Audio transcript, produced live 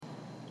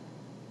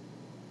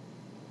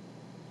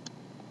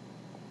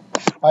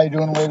How you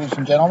doing, ladies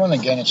and gentlemen?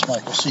 Again, it's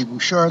Michael C.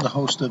 Bouchard, the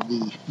host of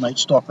the Night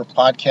Stalker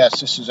podcast.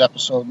 This is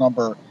episode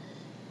number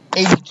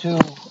 82,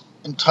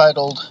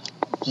 entitled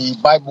The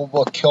Bible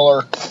Book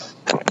Killer.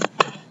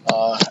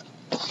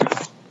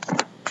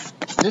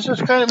 This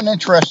is kind of an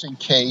interesting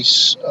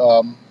case.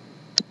 The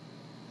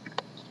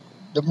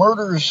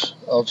murders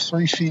of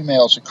three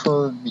females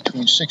occurred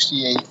between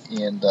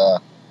 68 and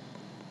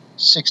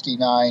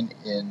 69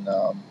 in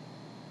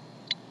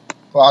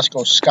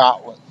Glasgow,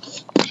 Scotland.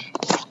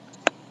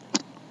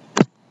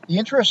 The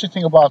interesting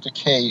thing about the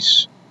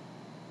case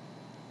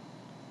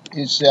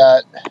is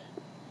that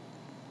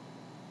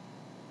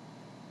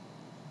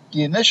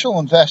the initial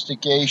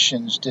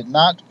investigations did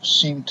not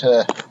seem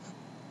to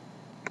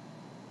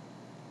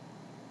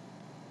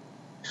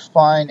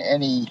find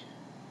any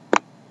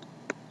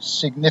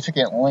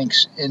significant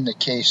links in the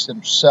case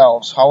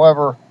themselves.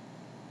 However,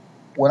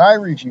 when I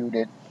reviewed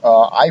it,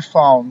 I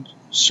found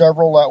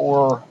several that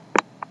were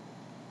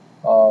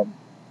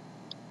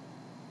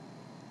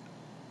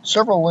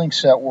several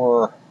links that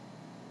were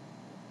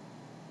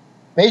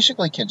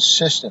basically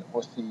consistent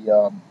with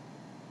the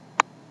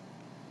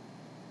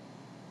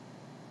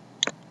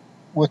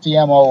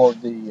MO of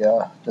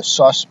the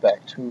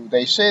suspect, who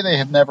they say they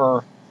have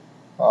never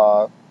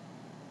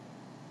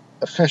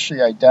officially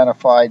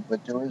identified,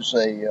 but there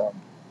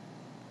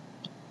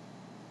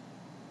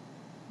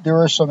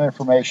is some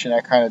information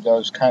that kind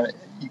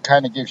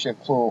of gives you a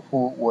clue of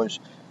who it was.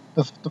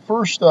 The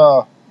first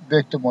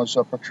victim was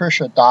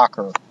Patricia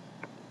Stalker.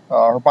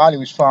 Her body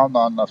was found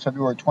on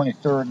February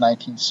 23rd,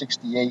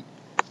 1968.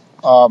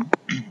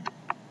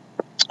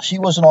 She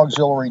was an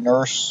auxiliary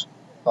nurse.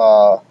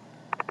 Her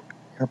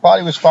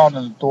body was found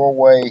in the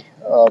doorway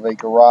of a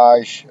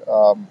garage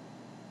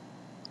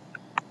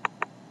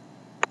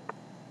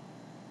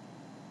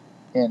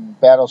in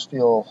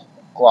Battlesfield,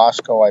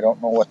 Glasgow. I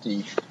don't know what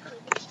the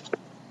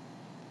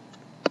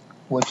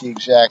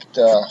exact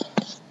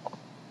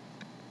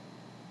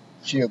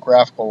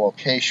geographical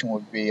location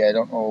would be. I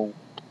don't know.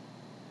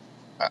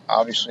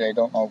 Obviously, I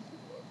don't know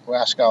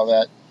Glasgow.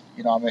 That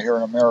I'm here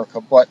in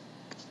America, but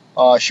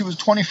she was a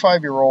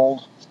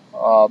 25-year-old.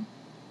 Her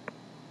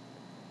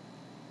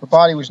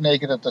body was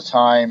naked at the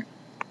time.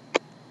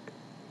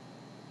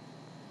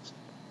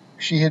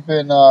 She had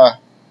been.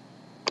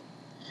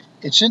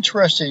 It's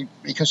interesting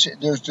because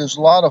there's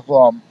a lot of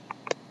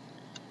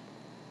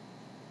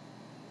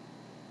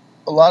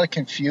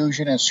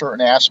confusion in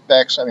certain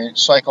aspects. I mean,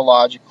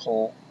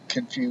 psychological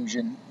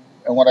confusion,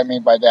 and what I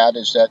mean by that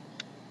is that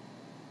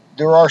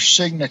there are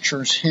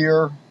signatures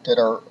here that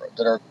are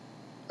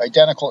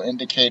identical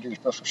indicators,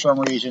 but for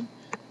some reason,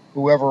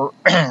 whoever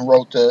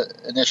wrote the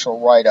initial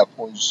write-up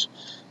was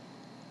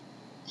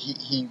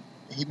he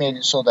made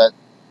it so that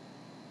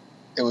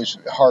it was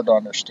hard to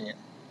understand.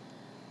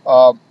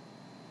 The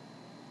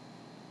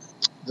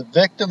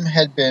victim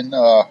had been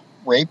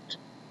raped,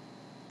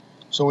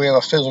 so we have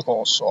a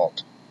physical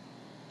assault.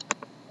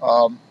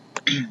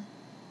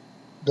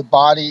 The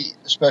body,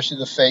 especially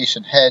the face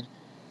and head,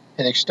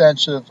 had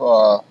extensive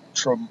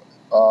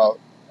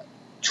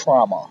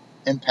trauma,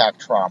 impact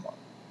trauma.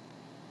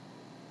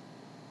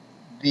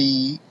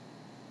 The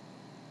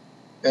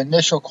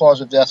initial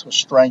cause of death was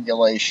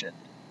strangulation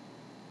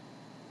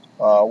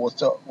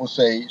with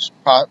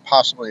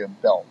possibly a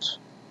belt.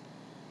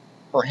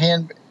 Her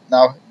hand.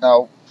 Now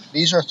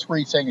these are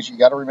three things you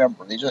got to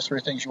remember. These are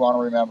three things you want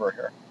to remember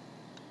here.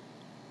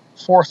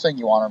 Fourth thing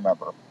you want to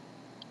remember: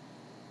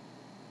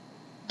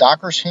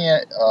 Docker's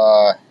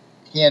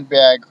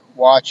handbag,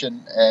 watch,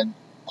 and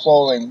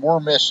clothing were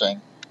missing,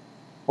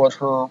 but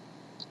her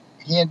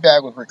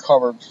handbag was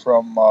recovered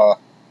from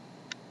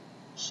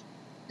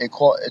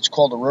it's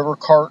called a river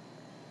cart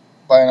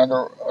by an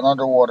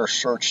underwater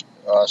search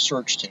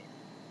team.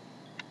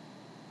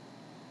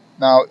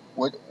 Now,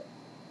 with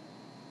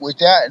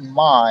that in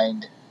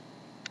mind,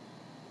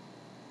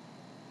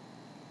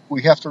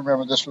 we have to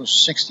remember this was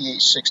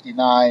 68,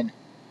 69.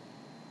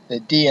 The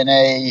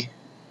DNA,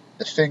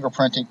 the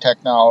fingerprinting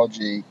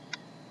technology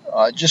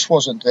just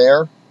wasn't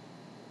there.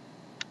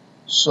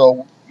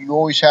 So you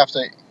always have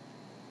to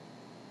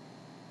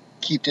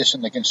keep this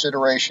into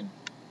consideration.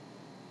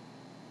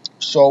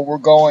 So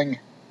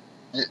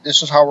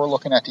this is how we're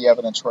looking at the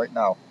evidence right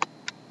now.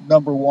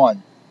 Number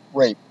one,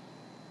 rape.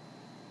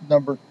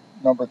 Number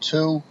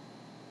two,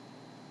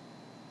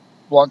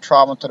 blunt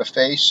trauma to the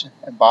face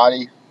and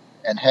body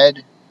and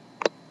head.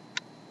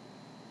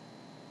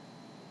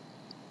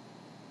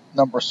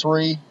 Number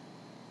three,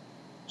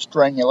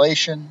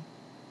 strangulation.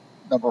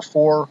 Number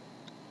four,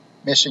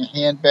 missing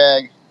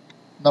handbag.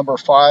 Number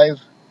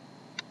five,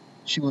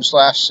 she was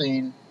last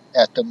seen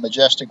at the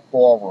Majestic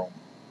Ballroom.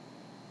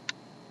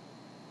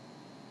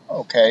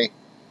 Okay,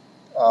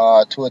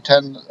 to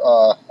attend.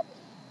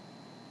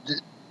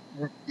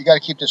 You got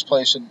to keep this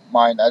place in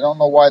mind. I don't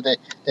know why they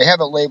have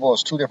it labeled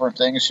as two different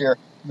things here.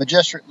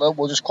 Majestic.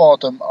 We'll just call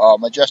it the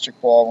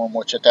Majestic Ballroom,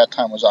 which at that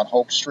time was on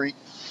Hope Street.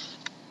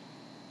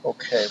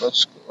 Okay,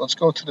 let's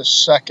go to the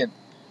second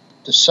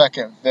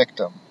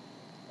victim,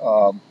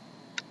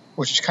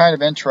 which is kind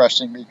of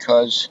interesting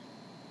because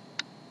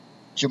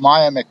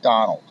Jemiah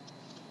McDonald.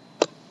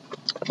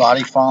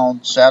 Body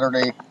found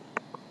Saturday,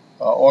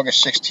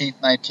 August 16th,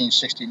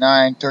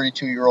 1969.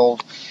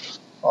 32-year-old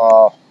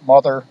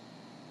mother.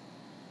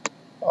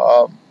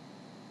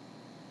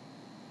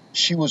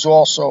 She was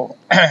also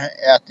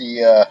at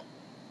the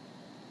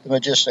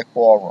Majestic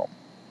Ballroom.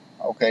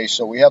 Okay,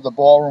 so we have the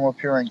ballroom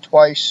appearing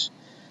twice.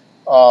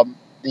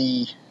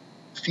 The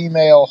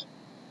female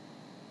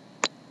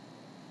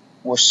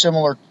was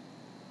similar.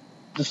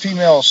 The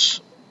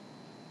female's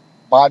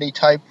body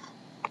type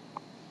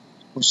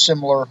was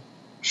similar.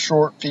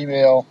 Short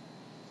female,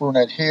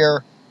 brunette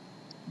hair.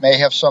 May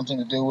have something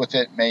to do with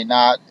it, may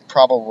not. It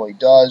probably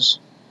does.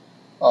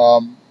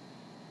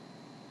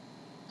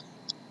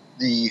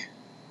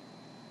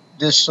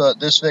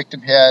 This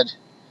victim had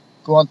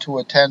gone to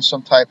attend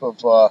some type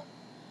of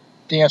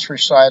dance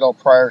recital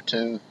prior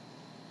to,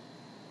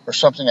 or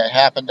something that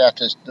happened at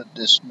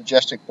this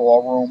Majestic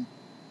Ballroom.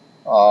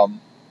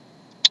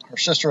 Her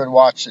sister had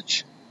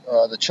watched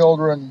the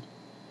children.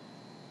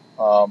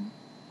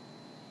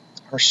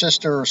 Her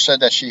sister said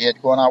that she had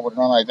gone out with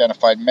an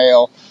unidentified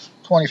male,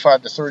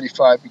 25 to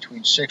 35,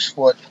 between 6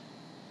 foot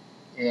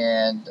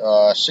and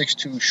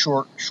 6'2",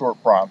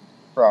 short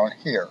brown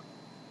hair.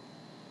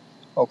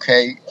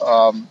 Okay.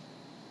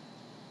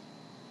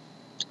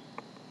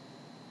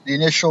 The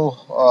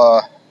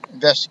initial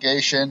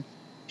investigation,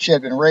 she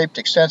had been raped,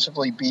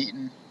 extensively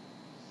beaten,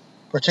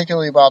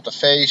 particularly about the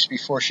face,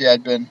 before she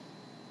had been,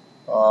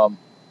 I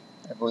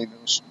believe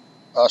it was,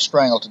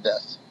 strangled to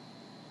death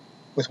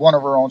with one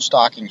of her own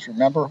stockings.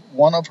 Remember,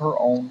 one of her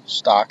own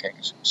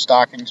stockings.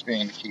 Stockings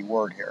being the key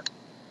word here.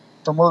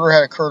 Her murder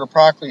had occurred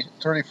approximately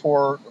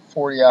 34 to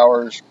 40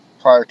 hours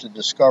prior to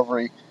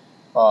discovery.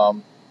 I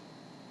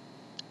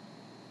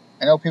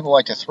know people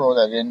like to throw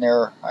that in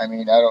there. I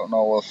mean, I don't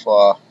know if,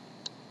 I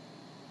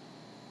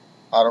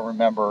don't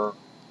remember,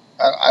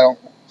 I don't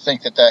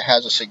think that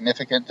has a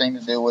significant thing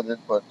to do with it,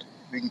 but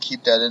we can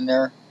keep that in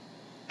there.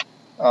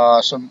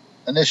 Some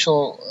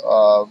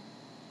initial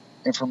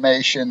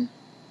information.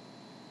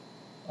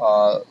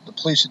 The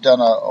police had done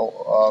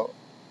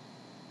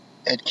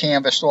had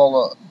canvassed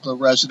all the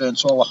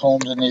residents, all the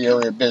homes in the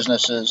area,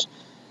 businesses,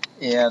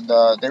 and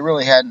they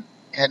really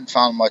hadn't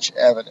found much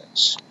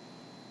evidence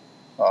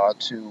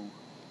to,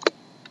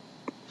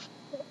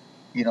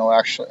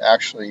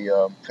 actually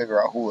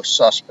figure out who a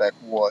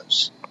suspect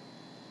was.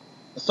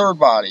 The third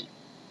body,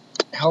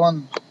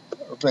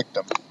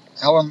 victim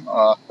Helen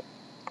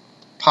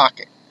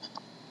Pocket,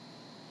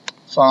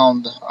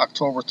 found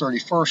October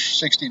 31st,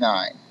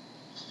 69,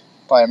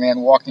 by a man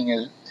walking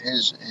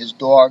his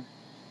dog.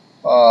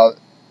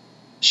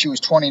 She was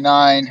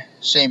 29,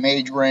 same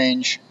age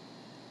range.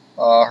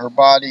 Her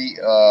body,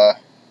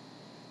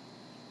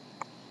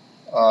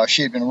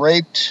 she had been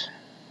raped,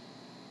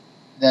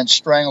 then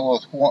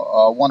strangled with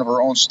one of her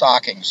own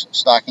stockings.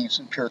 Stockings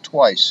appear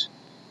twice.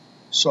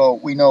 So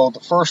we know the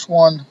first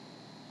one,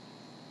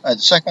 the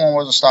second one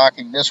was a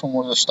stocking, this one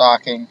was a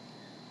stocking,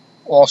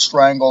 all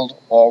strangled,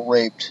 all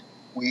raped.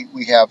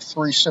 We have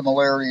 3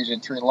 similarities in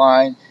 3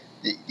 lines.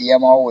 The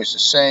MO is the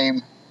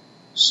same.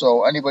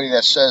 So anybody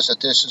that says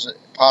that this is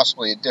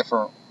possibly a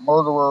different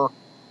murderer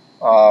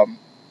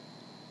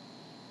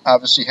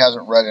obviously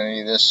hasn't read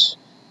any of this.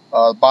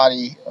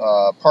 Body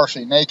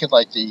partially naked,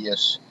 like the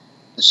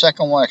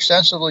second one,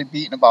 extensively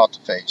beaten about the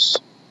face.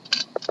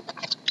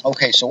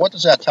 Okay, so what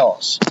does that tell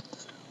us?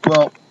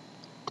 Well,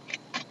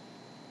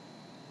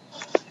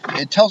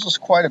 it tells us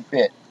quite a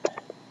bit,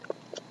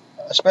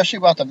 especially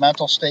about the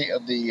mental state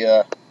of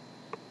the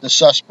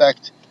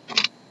suspect.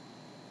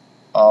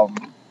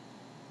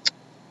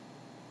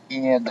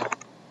 And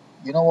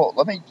you know what?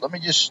 Let me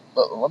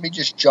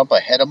just jump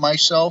ahead of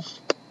myself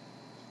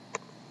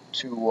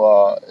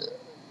to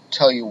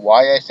tell you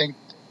why I think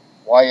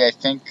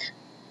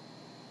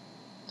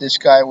this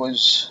guy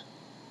was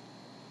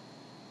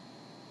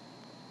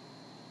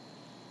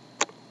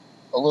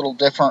a little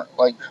different.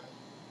 Like,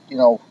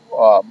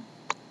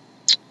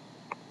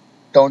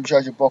 don't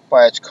judge a book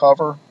by its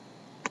cover.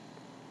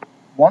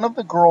 One of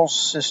the girl's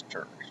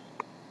sisters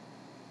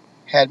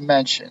had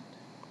mentioned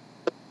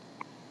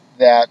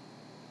that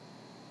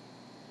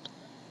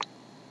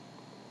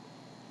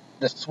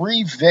the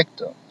 3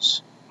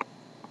 victims,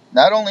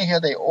 not only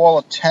had they all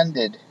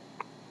attended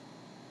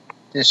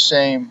this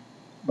same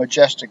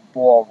Majestic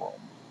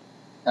Ballroom,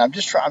 and I'm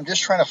just trying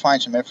to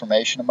find some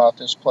information about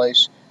this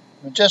place.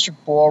 Majestic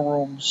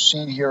Ballroom,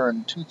 seen here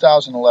in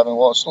 2011.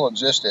 Well, it still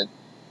existed.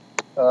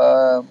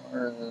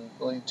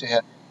 Believed to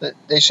have.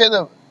 They say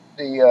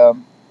they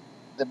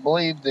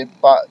believe the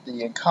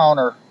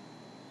encounter.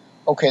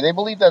 Okay, they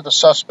believe that the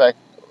suspect,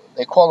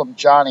 they call him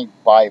Johnny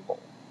Bible,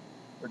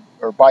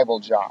 or Bible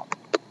John.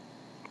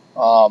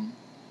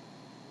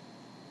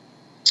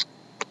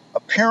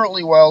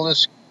 Apparently, while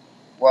this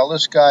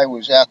guy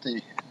was at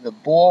the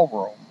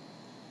ballroom,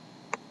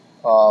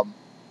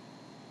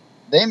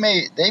 they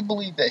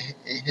believe that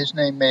his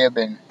name may have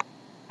been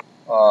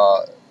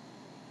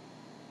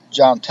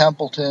John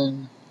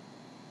Templeton.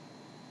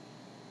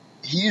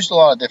 He used a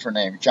lot of different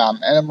names: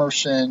 John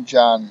Emerson,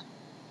 John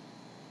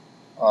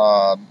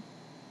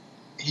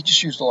he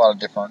just used a lot of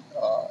different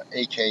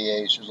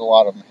AKAs. There's a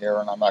lot of them here,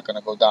 and I'm not going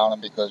to go down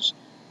them because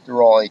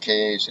they're all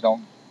AKAs. They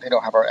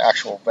don't have our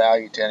actual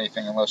value to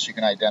anything unless you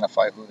can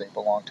identify who they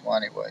belong to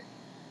anyway.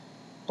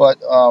 But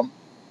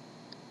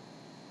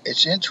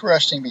it's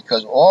interesting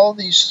because all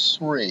these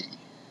three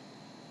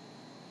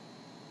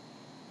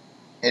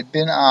had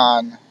been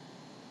on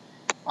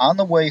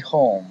the way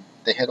home.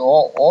 They had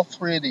all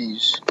three of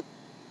these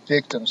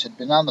victims had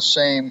been on the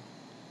same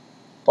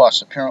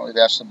bus. Apparently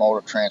that's the mode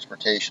of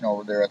transportation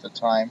over there at the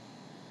time.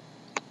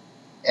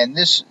 And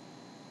this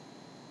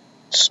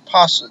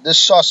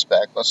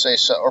suspect, let's say,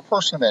 or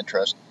person of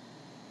interest,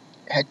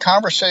 had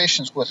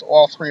conversations with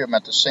all three of them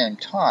at the same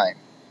time.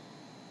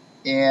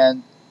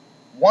 And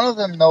one of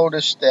them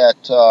noticed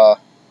that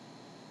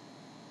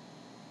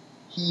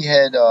he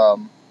had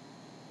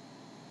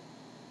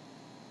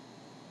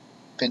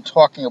been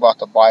talking about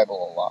the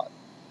Bible a lot.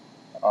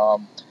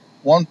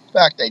 One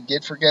fact I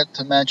did forget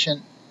to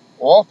mention,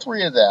 all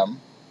three of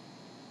them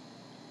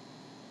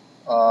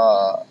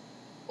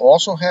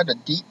also had a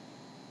deep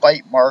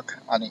bite mark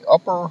on the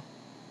upper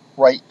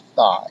right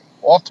thigh.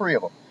 All three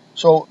of them.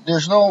 So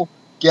there's no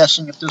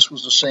guessing if this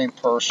was the same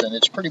person.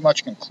 It's pretty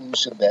much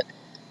conclusive that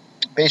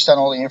based on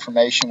all the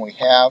information we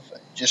have,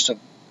 just a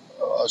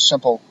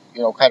simple,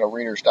 kind of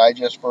Reader's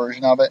Digest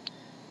version of it.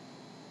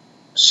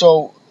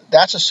 So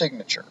that's a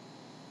signature.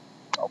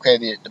 Okay,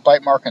 the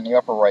bite mark on the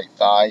upper right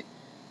thigh.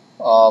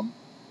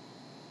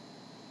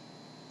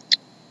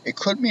 It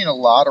could mean a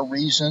lot of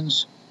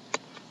reasons.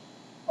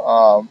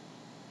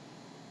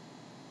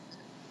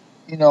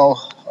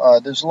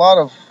 There's a lot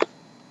of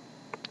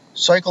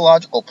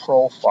psychological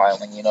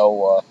profiling.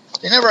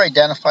 They never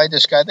identified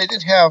this guy. They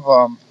did have.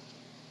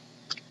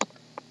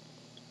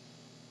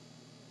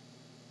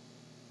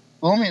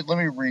 Let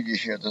me read you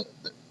here the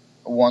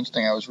one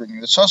thing I was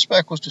reading. The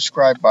suspect was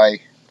described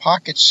by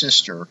Pockett's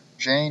sister,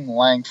 Jane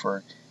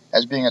Langford,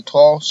 as being a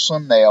tall,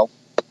 slim male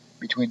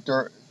between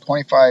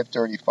 25,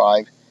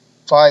 35,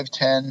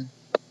 5'10".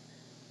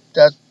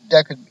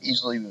 That could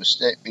easily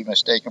be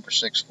mistaken for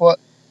 6 foot.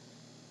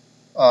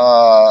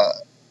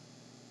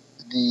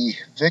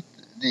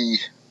 The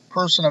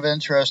person of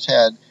interest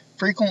had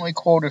frequently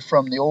quoted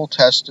from the Old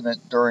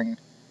Testament during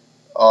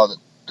the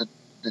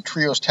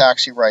trio's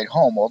taxi ride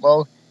home,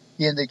 although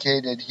he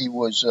indicated he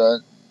was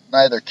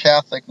neither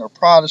Catholic nor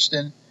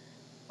Protestant.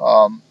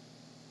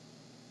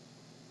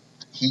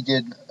 He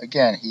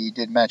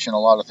did mention a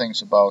lot of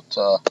things about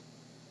the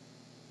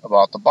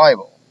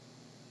Bible,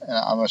 and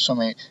I'm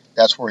assuming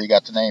that's where he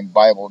got the name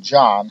Bible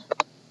John.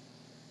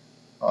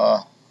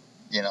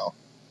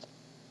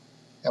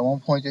 At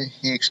one point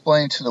he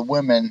explained to the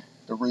women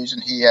the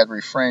reason he had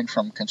refrained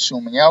from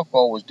consuming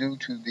alcohol was due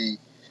to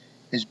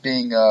his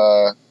being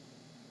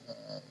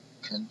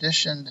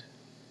conditioned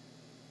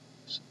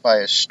by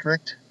a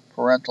strict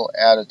parental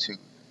attitude.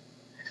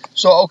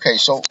 So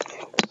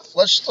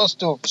let's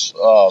do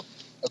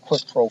a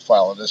quick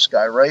profile of this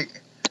guy, right?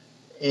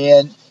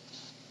 And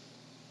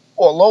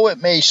although it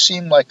may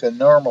seem like a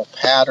normal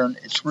pattern,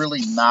 it's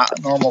really not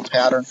a normal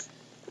pattern.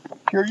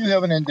 Here you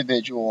have an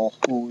individual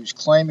who's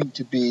claiming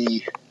to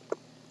be,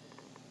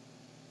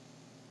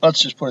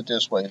 let's just put it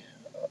this way,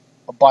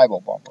 a Bible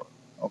bumper,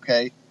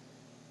 okay?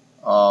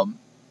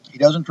 He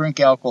doesn't drink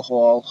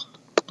alcohol,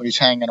 but he's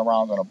hanging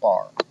around in a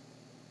bar.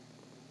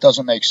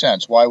 Doesn't make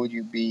sense. Why would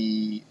you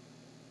be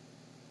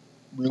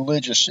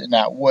religious in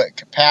that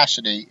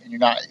capacity and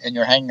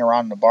you're hanging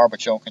around in a bar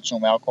but you don't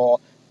consume alcohol?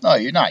 No,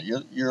 you're not.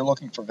 You're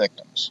looking for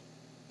victims.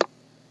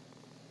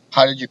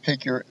 How did you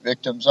pick your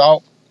victims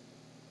out?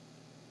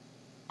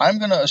 I'm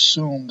going to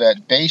assume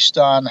that based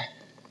on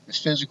the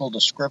physical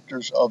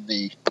descriptors of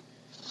the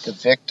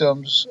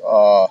victims,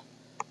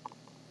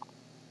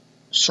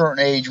 certain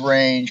age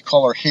range,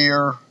 color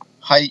hair,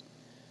 height,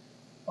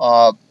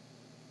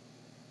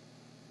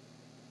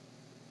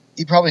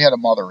 he probably had a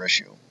mother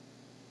issue.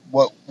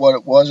 What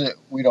it was,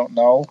 we don't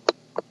know.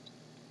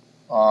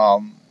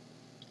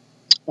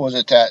 Was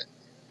it that,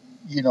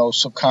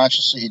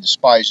 subconsciously he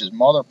despised his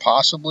mother?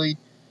 Possibly.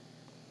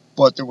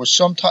 But there was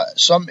some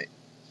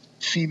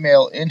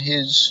female in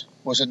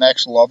was an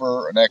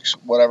ex-lover, an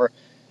ex-whatever.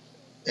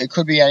 It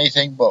could be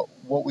anything, but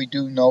what we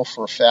do know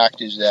for a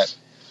fact is that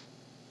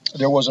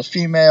there was a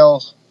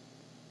female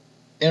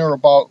in or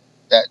about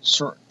that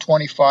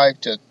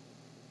 25 to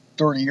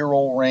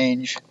 30-year-old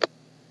range,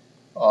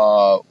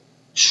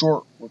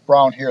 short with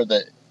brown hair,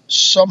 that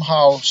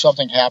somehow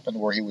something happened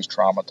where he was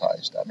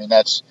traumatized. I mean,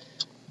 that's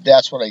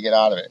what I get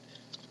out of it.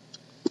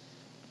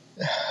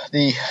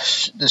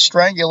 The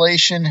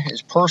strangulation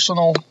is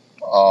personal,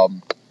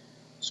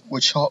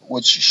 which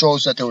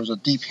shows that there was a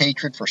deep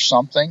hatred for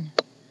something.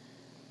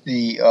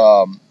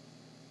 The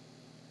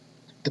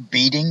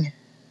beating,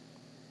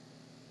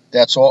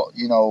 that's all.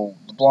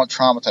 The blunt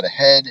trauma to the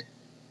head.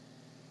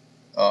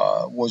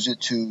 Was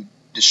it to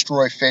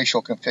destroy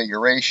facial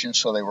configuration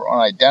so they were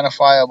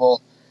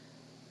unidentifiable?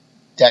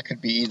 That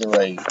could be either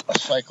a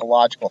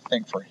psychological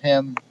thing for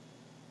him,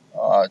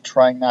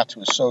 trying not to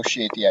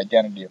associate the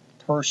identity of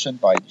the person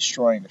by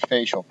destroying the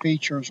facial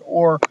features,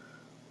 or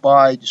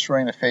by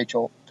destroying the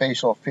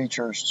facial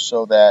features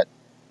so that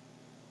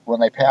when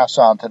they pass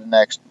on to the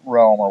next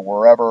realm or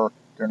wherever,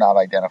 they're not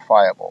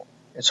identifiable.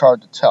 It's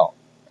hard to tell.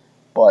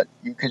 But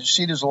you can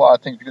see there's a lot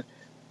of things, because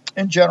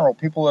in general,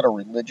 people that are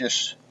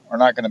religious are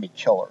not going to be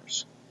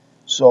killers.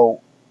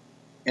 So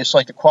it's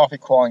like the coffee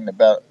calling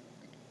the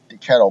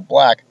kettle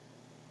black.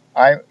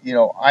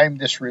 I'm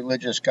this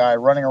religious guy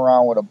running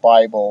around with a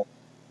Bible,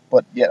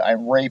 but yet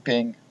I'm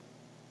raping,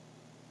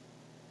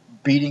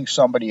 beating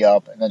somebody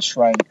up, and then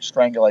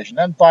strangulation,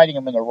 then biting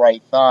them in the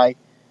right thigh,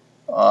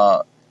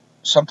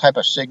 some type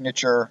of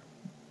signature.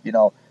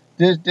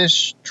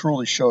 This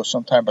truly shows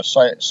some type of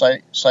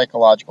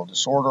psychological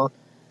disorder.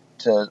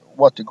 To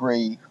what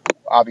degree?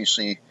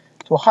 Obviously,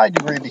 to a high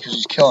degree, because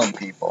he's killing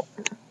people.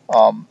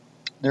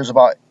 There's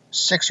about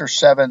 6 or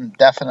 7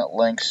 definite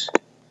links.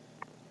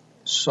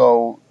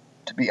 So,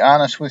 to be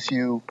honest with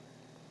you,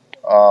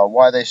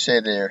 why they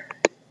say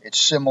it's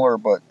similar,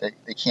 but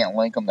they can't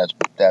link them,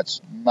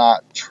 that's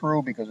not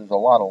true, because there's a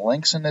lot of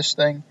links in this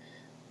thing.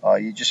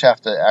 You just have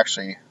to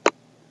actually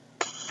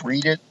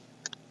read it.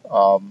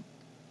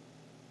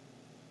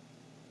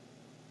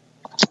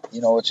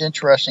 It's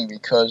interesting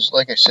because,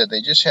 like I said,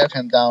 they just have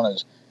him down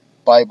as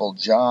Bible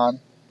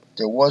John.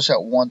 There was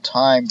at one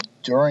time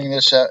during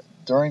this time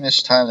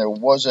there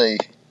was I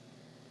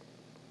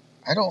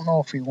don't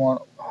know if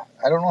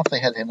they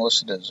had him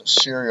listed as a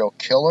serial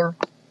killer,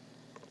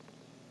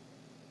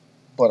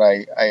 but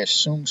I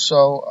assume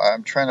so.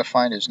 I'm trying to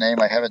find his name.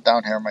 I have it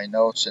down here in my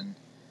notes, and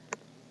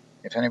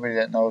if anybody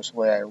that knows the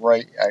way I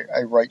write,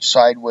 I write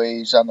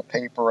sideways on the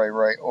paper. I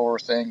write over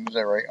things.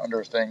 I write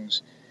under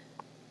things.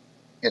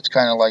 It's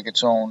kind of like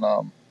its own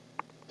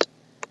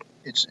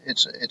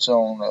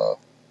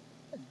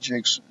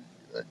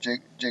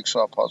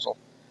jigsaw puzzle.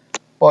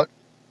 But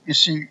you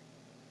see,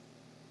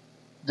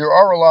 there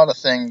are a lot of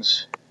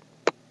things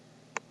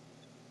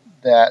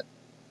that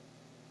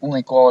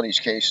link all these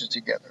cases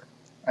together.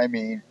 I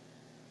mean,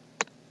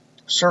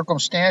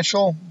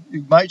 circumstantial,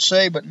 you might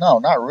say, but no,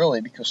 not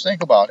really, because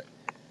think about it.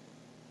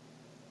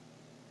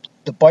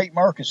 The bite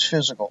mark is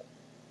physical,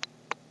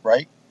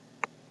 right?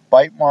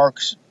 Bite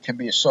marks can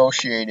be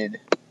associated,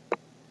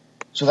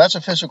 so that's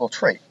a physical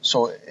trait.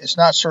 So it's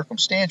not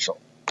circumstantial,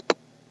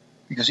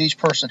 because each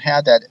person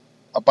had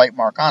a bite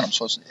mark on them.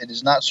 So it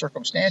is not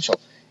circumstantial.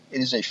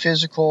 It is a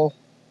physical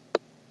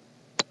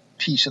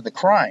piece of the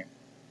crime.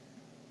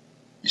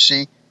 You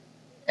see,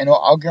 and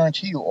I'll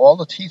guarantee you, all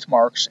the teeth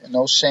marks in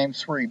those same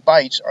 3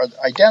 bites are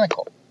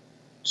identical.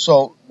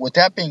 So with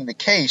that being the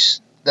case,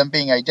 them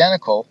being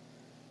identical,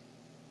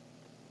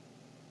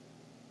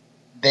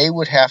 they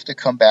would have to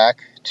come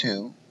back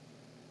to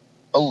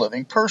a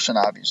living person,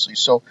 obviously.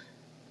 So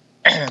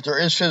there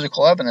is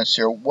physical evidence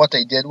here. What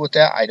they did with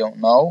that, I don't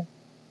know.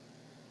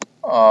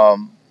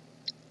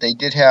 They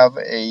did have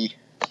a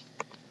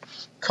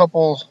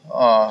couple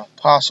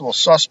possible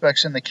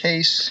suspects in the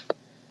case.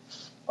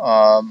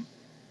 For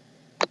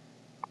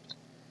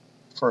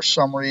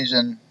some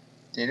reason,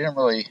 they didn't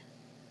really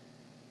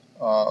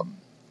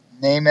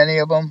name any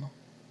of them.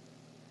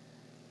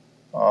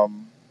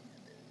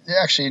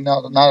 Actually,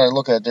 now that I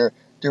look at it,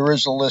 there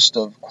is a list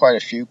of quite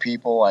a few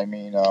people. I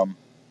mean,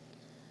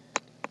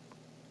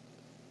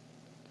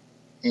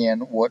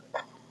 and what,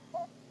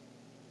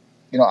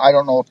 I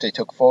don't know if they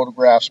took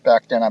photographs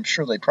back then. I'm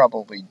sure they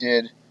probably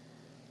did.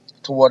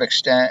 To what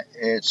extent,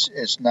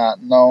 it's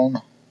not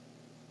known.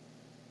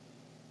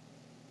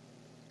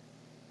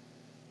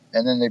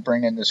 And then they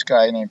bring in this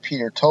guy named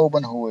Peter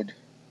Tobin, who would,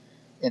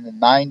 in the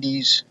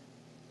 90s,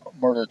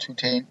 murder 2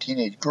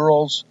 teenage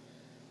girls.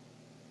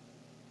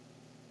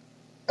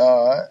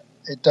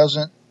 It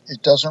doesn't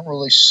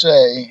really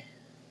say.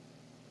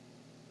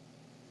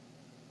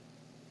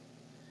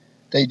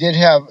 They did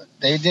have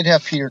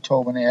Peter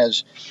Tobin,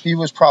 as he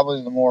was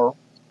probably the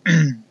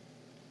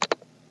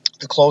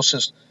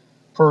closest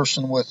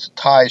person with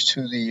ties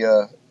to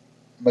the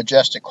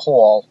Majestic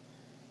Hall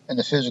and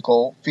the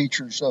physical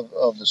features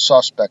of the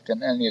suspect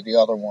and any of the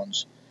other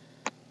ones.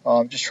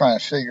 I'm just trying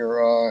to figure,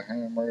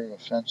 murder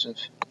offensive.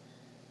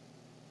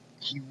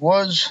 He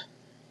was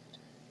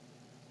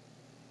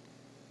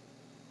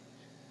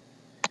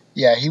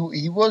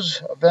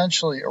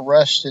eventually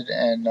arrested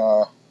and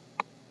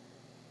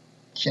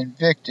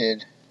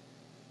convicted.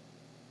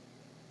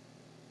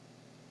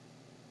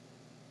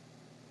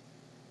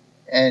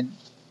 And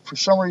for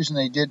some reason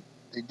they did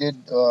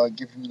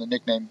give him the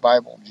nickname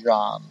Bible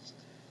John.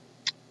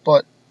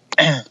 But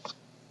to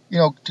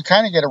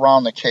kind of get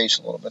around the case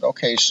a little bit.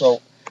 Okay, so,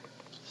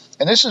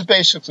 and this is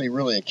basically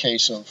really a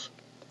case of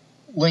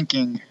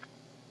linking.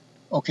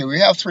 Okay, we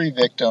have 3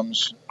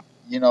 victims.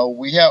 We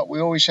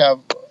always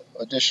have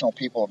additional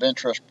people of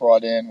interest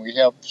brought in. We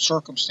have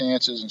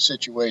circumstances and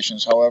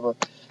situations. However,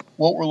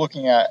 what we're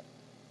looking at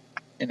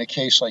in a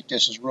case like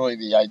this is really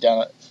the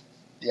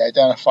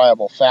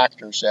identifiable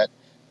factors that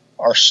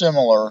are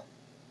similar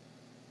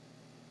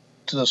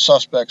to the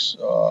suspect's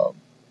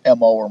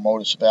MO or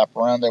modus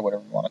operandi,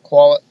 whatever you want to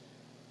call it.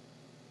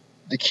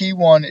 The key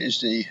one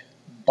is the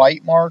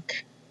bite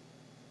mark,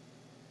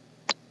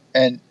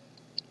 and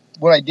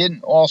what I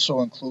didn't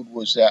also include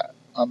was that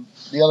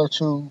the other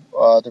two,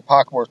 the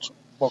pocketbooks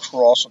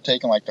were also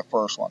taken like the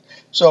first one.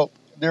 So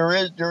there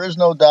is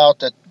no doubt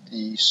that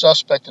the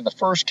suspect in the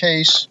first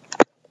case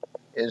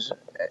is,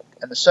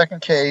 in the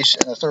second case,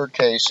 and the third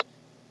case,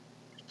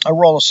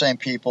 are all the same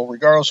people,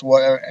 regardless of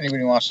what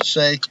anybody wants to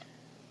say.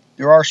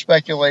 There are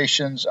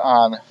speculations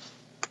on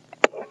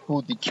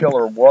who the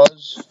killer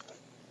was.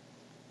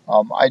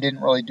 I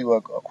didn't really do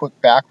a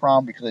quick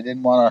background because I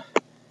didn't want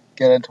to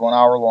get into an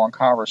hour-long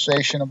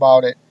conversation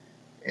about it.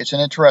 It's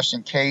an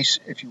interesting case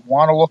if you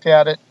want to look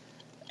at it.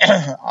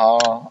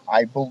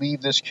 I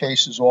believe this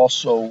case is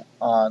also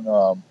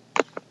on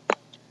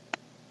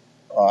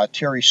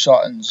Terry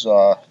Sutton's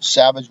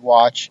Savage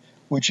Watch,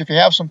 which if you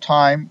have some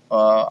time,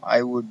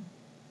 I would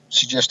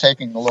suggest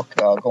taking a look.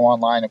 Go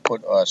online and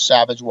put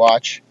Savage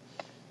Watch.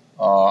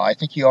 I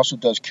think he also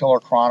does Killer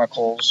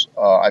Chronicles.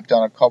 I've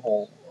done a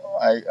couple.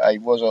 I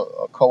was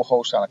a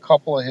co-host on a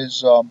couple of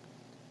his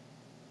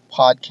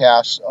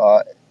podcasts.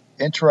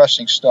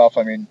 Interesting stuff.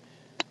 I mean,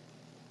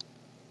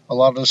 a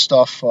lot of the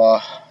stuff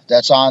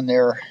that's on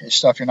there is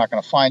stuff you're not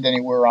going to find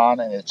anywhere on,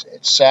 and it's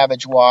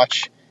Savage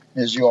Watch.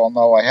 As you all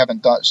know, I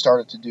haven't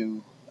started to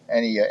do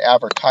any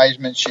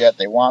advertisements yet.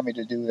 They want me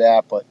to do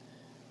that, but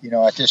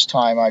at this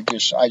time, I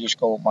just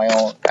go with my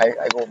own.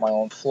 I go with my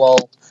own flow,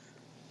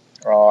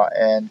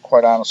 and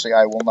quite honestly,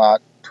 I will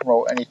not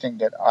promote anything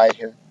that I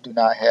do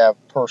not have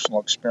personal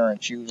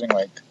experience using,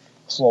 like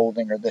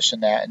clothing or this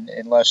and that. And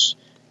unless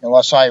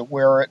I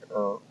wear it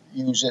or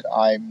use it,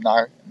 I'm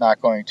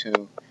not going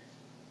to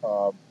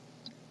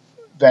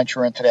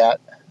venture into that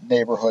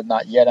neighborhood,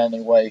 not yet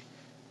anyway.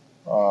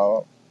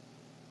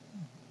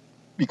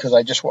 Because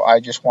I just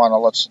want to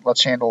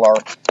let's handle our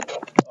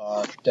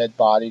dead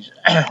bodies,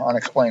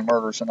 unexplained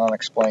murders, and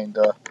unexplained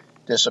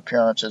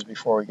disappearances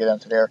before we get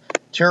into there.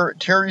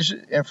 Terry's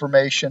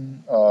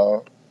information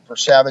for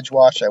Savage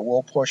Watch I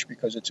will push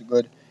because it's a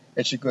good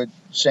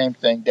same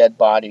thing, dead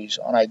bodies,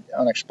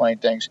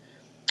 unexplained things.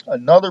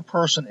 Another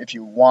person, if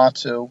you want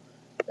to,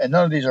 and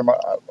none of these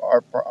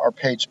are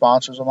paid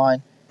sponsors of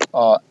mine.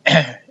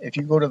 If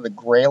you go to the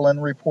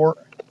Graylin Report,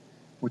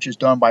 which is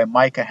done by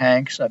Micah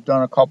Hanks, I've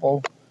done a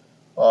couple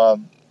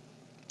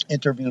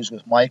interviews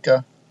with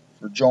Micah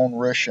for Joan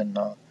Risch and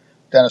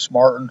Dennis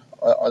Martin.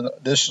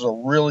 This is a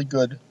really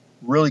good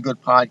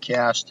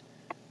podcast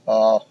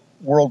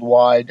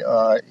worldwide.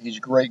 He's a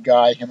great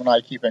guy. Him and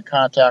I keep in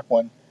contact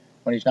when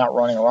he's not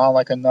running around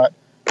like a nut.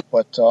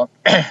 But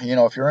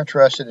if you're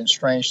interested in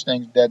strange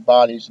things, dead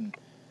bodies, and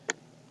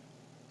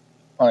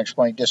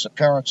unexplained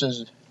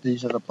disappearances,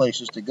 these are the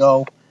places to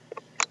go.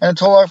 And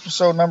until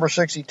episode number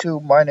 62,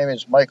 my name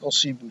is Michael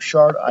C.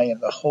 Bouchard. I am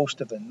the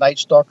host of the Night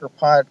Stalker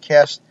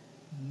podcast.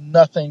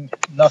 Nothing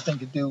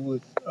to do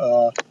with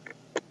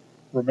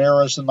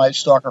Ramirez, the Night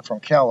Stalker from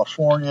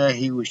California.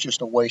 He was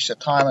just a waste of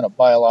time in a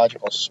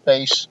biological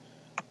space.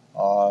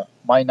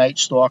 My Night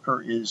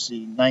Stalker is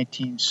the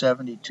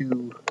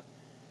 1972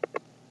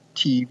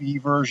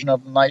 TV version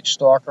of the Night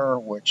Stalker,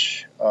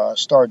 which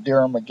starred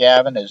Darren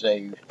McGavin as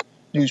a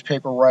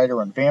newspaper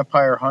writer and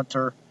vampire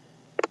hunter.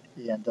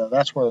 And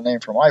that's where the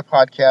name for my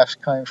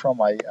podcast came from.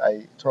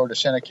 I throw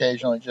this in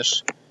occasionally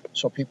just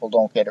so people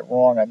don't get it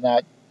wrong.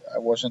 I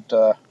was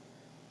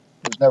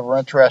never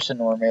interested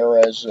in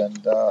Ramirez,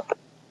 and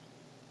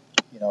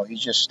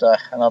he's just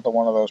another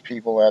one of those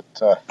people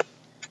that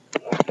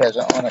has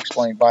an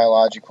unexplained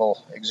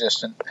biological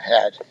existence,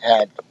 had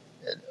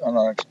an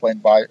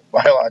unexplained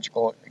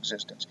biological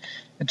existence.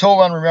 Until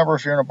then, remember,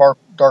 if you're in a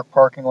dark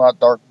parking lot,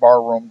 dark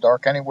bar room,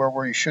 dark anywhere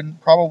where you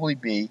shouldn't probably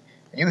be,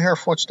 and you hear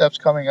footsteps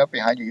coming up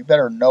behind you, you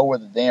better know where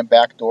the damn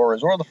back door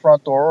is, or the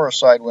front door, or a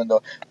side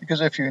window,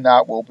 because if you're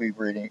not, we'll be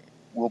reading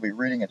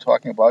and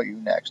talking about you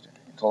next.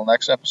 Until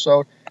next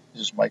episode,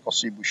 this is Michael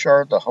C.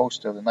 Bouchard, the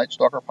host of the Night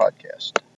Stalker podcast.